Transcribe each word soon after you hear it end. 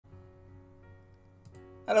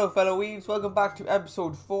Hello fellow weebs, welcome back to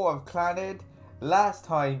episode 4 of Clannad. Last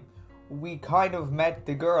time we kind of met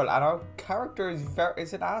the girl and our character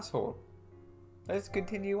is an asshole. Let's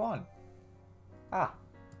continue on.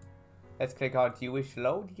 Let's click on do you wish to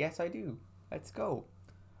load? Yes I do. Let's go.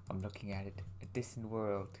 I'm looking at it. A distant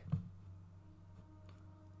world.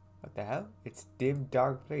 What the hell? It's dim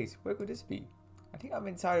dark place. Where could this be? I think I'm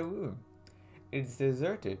inside a room. It's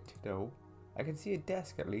deserted though. I can see a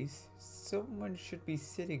desk at least. Someone should be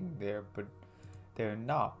sitting there, but they're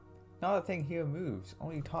not. Not a thing here moves.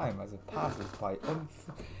 Only time as it passes by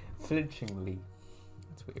unflinchingly.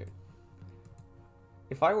 That's weird.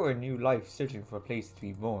 If I were a new life searching for a place to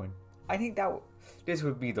be born, I think that this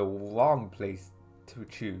would be the wrong place to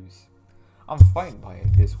choose. I'm frightened by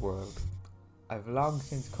it, this world. I've long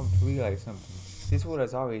since come to realize something. This world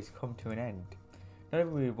has always come to an end. Not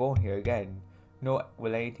everyone will be born here again, nor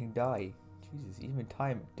will anything die. Jesus, even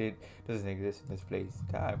time doesn't exist in this place.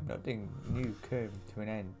 Damn, nothing new came to an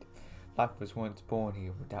end. Life was once born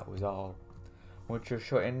here, but that was all. Once you're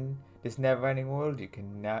shut in this never-ending world, you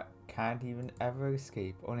can't even ever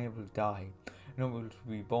escape, unable to die, unable to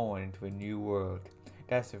be born into a new world.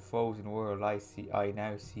 That's the frozen world I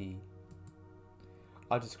now see.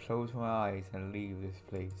 I'll just close my eyes and leave this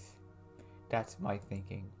place. That's my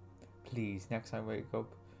thinking. Please, next time I wake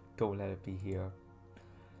up, don't let it be here.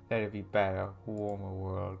 Let it be better, warmer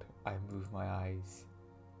world. I move my eyes.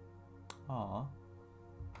 Aww.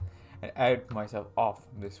 And out myself off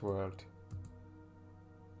from this world.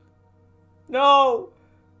 No!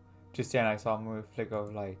 Just then I saw a flicker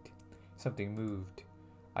of light. Something moved.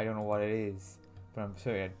 I don't know what it is, but I'm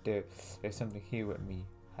certain that there's something here with me.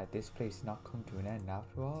 Had this place not come to an end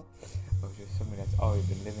after all? Or was there something that's always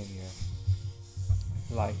been living here?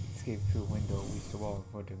 Light escaped through a window, reached the wall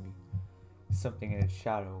in front of me. Something in its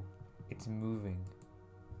shadow. It's moving.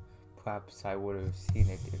 Perhaps I would have seen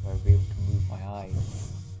it if I were able to move my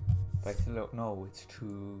eyes. But I still don't know its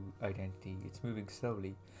true identity. It's moving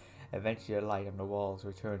slowly. Eventually the light on the walls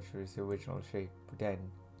returned to its original shape. But then,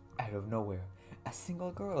 out of nowhere, a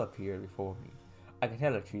single girl appeared before me. I can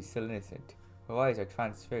tell that she's still innocent. Her eyes are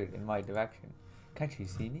transferred in my direction. Can't she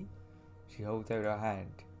see me? She holds out her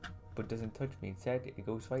hand, but doesn't touch me. Instead, it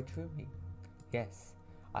goes right through me. Yes.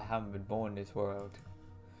 I haven't been born in this world,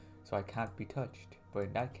 so I can't be touched. But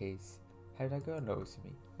in that case, how did that girl notice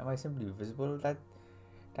me? Am I simply visible?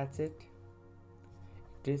 That's it?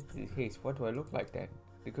 If this is the case, what do I look like then?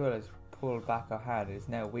 The girl has pulled back her hand and is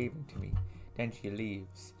now waving to me. Then she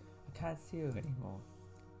leaves. I can't see her anymore.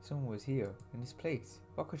 Someone was here, in this place.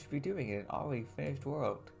 What could she be doing in an already finished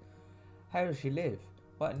world? How does she live?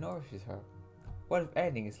 What nourishes her? What if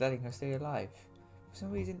anything is letting her stay alive? For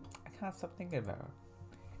some reason, I can't stop thinking about her.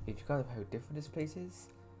 It's because of how different this place is,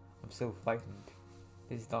 I'm so frightened.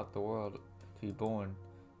 This is not the world to be born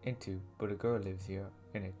into, but a girl lives here,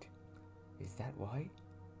 in it. Is that why?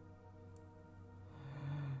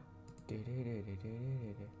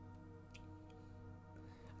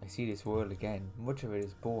 I see this world again. Much of it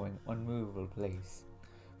is boring, unmovable place.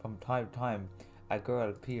 From time to time, a girl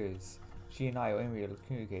appears. She and I are unable to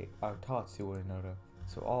communicate our thoughts to one another.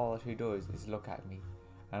 So all she does is look at me.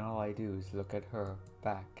 And all I do is look at her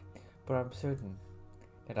back. But I'm certain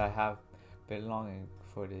that I have been longing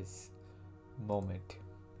for this moment.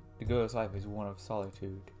 The girl's life is one of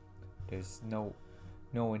solitude. There's no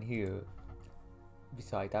one here.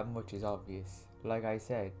 Besides, that much is obvious. Like I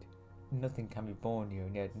said, nothing can be born here,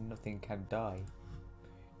 and yet nothing can die.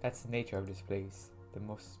 That's the nature of this place. There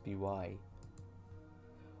must be why.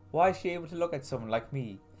 Why is she able to look at someone like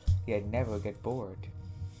me, yet never get bored?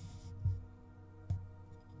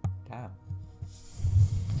 Damn.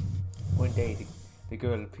 One day, the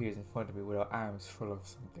girl appears in front of me with her arms full of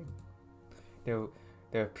something.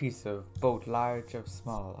 They're a piece of both large and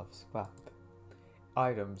small of scrap.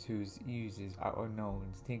 Items whose uses are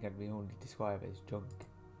unknown, things can be only described as junk.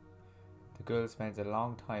 The girl spends a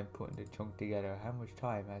long time putting the junk together. How much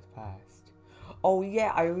time has passed? Oh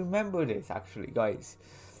yeah, I remember this actually, guys.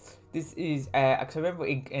 This is, because I remember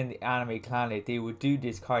in the anime Clannad, they would do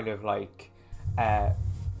this kind of like,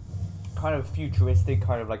 kind of futuristic,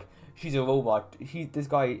 kind of like she's a robot. The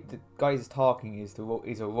guy is talking is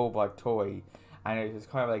a robot toy, and it's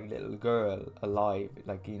kind of like a little girl alive.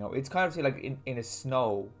 Like, you know, it's kind of like in a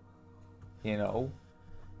snow, you know.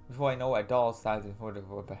 Before I know it, a doll stands in front of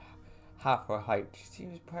her about half her height. She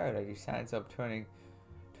seems proud as she stands up, turning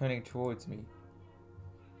towards me.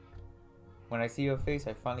 When I see her face,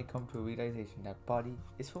 I finally come to a realization that body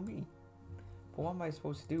is for me. But what am I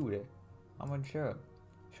supposed to do with it? I'm unsure.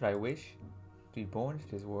 Should I wish to be born into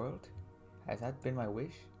this world? Has that been my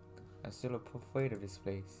wish? I'm still afraid of this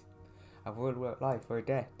place. A world without life or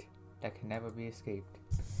death that can never be escaped.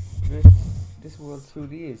 This world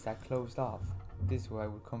truly is that closed off. This is where I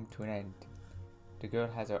would come to an end. The girl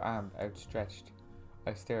has her arm outstretched.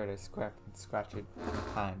 I stare at her scratching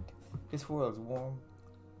hand. This world's warm.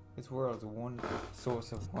 This world's one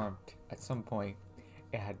source of warmth. At some point,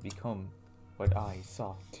 it had become what I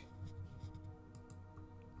sought.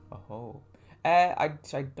 Oh, I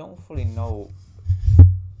don't fully know.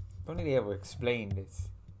 Don't think they ever explain this.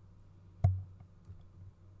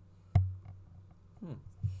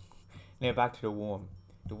 Now back to the warm.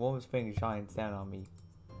 The warmest finger shines down on me.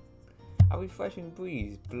 A refreshing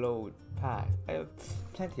breeze blows past. I have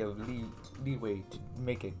plenty of leeway to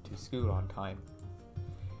make it to school on time.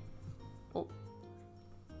 Oh,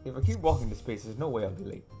 if I keep walking this space, there's no way I'll be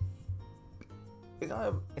late. It's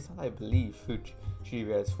not I believe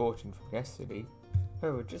Fushishibi has fortune from yesterday.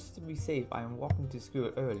 However, just to be safe, I am walking to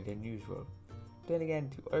school earlier than usual. Then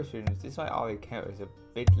again, to our students, this might already count as a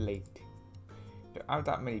bit late. There aren't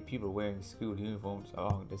that many people wearing school uniforms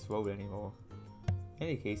along this road anymore. In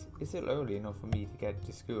any case, it's still early enough for me to get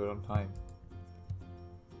to school on time.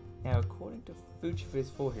 Now, according to Fushishibi's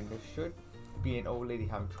fortune, there should be an old lady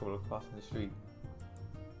having trouble crossing the street.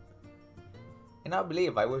 And I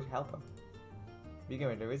believe I would help her. Begin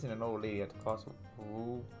with, there isn't an old lady at the crossroad.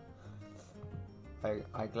 Ooh.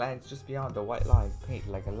 I glance just beyond the white lines painted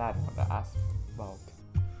like a ladder on the asphalt.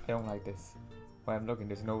 I don't like this. When I'm looking,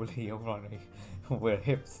 there's an old lady over on me with her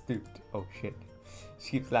hips stooped. Oh shit.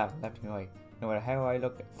 She keeps laughing left and right. No matter how I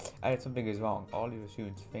look at it, something is wrong. All of your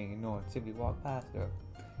students feigning ignorance simply walk past her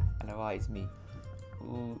and her eyes me.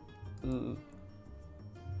 Ooh.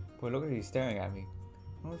 But look at her, she's staring at me.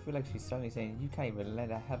 I almost feel like she's suddenly saying, you can't even let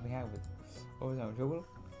that help me out with. Oh, is that in trouble?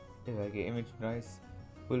 If I get image nice,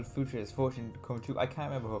 will Fushishibi's fortune come true? I can't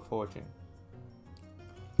remember her fortune.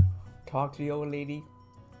 Talk to the old lady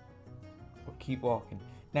or keep walking.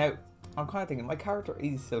 Now, I'm kind of thinking my character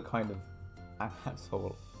is still kind of an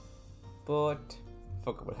asshole, but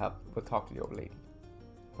fuck it, we'll talk to the old lady.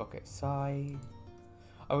 Fuck it, sigh.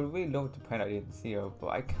 I would really love to pretend I didn't see her, but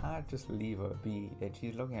I can't just leave her be and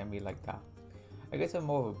she's looking at me like that. I guess I'm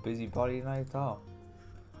more of a busybody than I thought.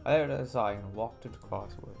 I let her aside and walked to the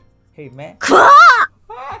crossword. Hey man!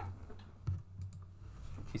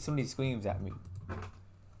 She suddenly screams at me.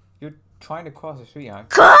 You're trying to cross the street,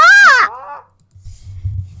 aren't you?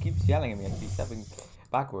 She keeps yelling at me and she's stepping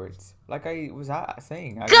backwards. Like I was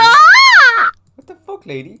saying. What the fuck,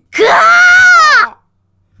 lady?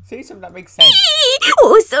 Say something that makes sense.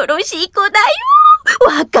 恐ろしい子だよ。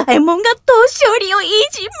若いもんが年寄りをい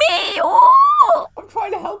じめよ。I'm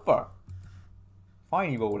trying to help her.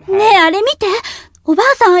 Fine, you old head. ねえ、あれ見て。おば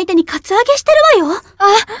あさん相手にカツアゲしてるわよ。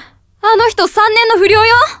あの人3年の不良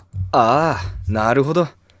よ。ああ、なるほど。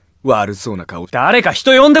悪そうな顔。誰か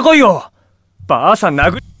人呼んでこいよ。ばあさん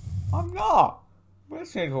殴り。I'm not.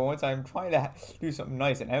 Listen, for once I'm trying to do something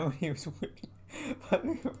nice and Emily was with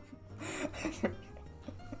me.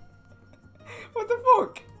 What the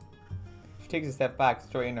fuck? She takes a step back,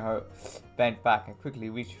 straightening her bent back and quickly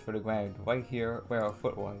reaches for the ground, right here where her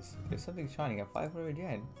foot was. There's something shining at 500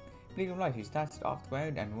 yen. Blinking light, she snatches off the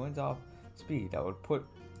ground and runs off speed that would put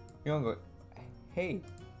younger. Hey,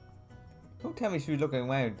 don't tell me she was looking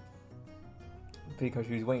around because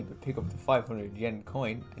she was waiting to pick up the 500 yen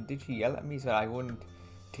coin. And did she yell at me so that I wouldn't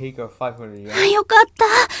take her 500 yen? よかった。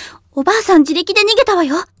おばあさん自力で逃げたわ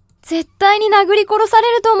よ。絶対に殴り殺さ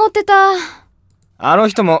れると思ってた。あの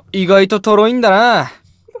人も意外ととろいんだな。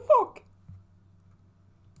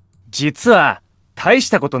実は大し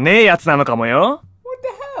たことねえやつなのかもよ。What the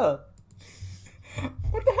hell?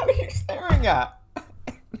 What the hell are you staring at?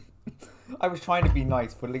 I was trying to be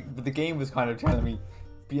nice, but the game was kind of telling me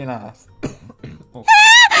be an ass. こっ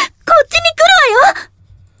ちに来るわ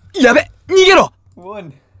よ。やべ、逃げろ。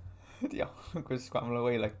One. The uncles scramble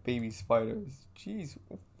away like baby spiders. Jeez,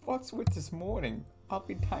 what's with this morning? I'll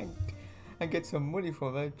be tanked and get some money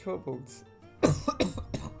from their troubles.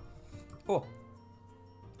 Oh.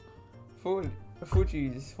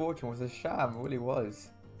 Fuji's fortune was a sham, it really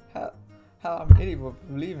was. How I'm an idiot for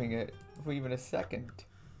believing it for even a second.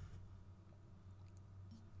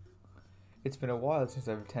 It's been a while since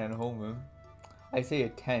I've attended homeroom. I say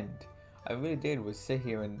attend. I really did was sit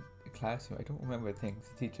here in the classroom. I don't remember things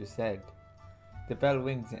the teacher said. The bell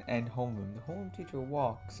rings and end homeroom. The home teacher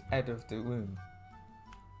walks out of the room.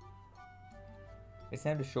 It's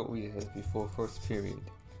now the short recess before first period.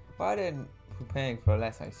 Rather than preparing for a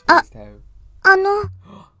lesson, I spaced out.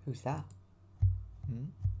 Who's that?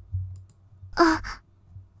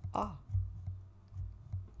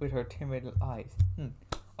 With her timid eyes.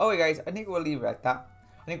 Okay guys, I think we'll leave it at that.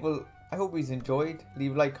 I think we'll I hope he's enjoyed.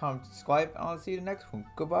 Leave a like, comment, subscribe, and I'll see you in the next one.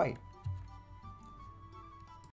 Goodbye.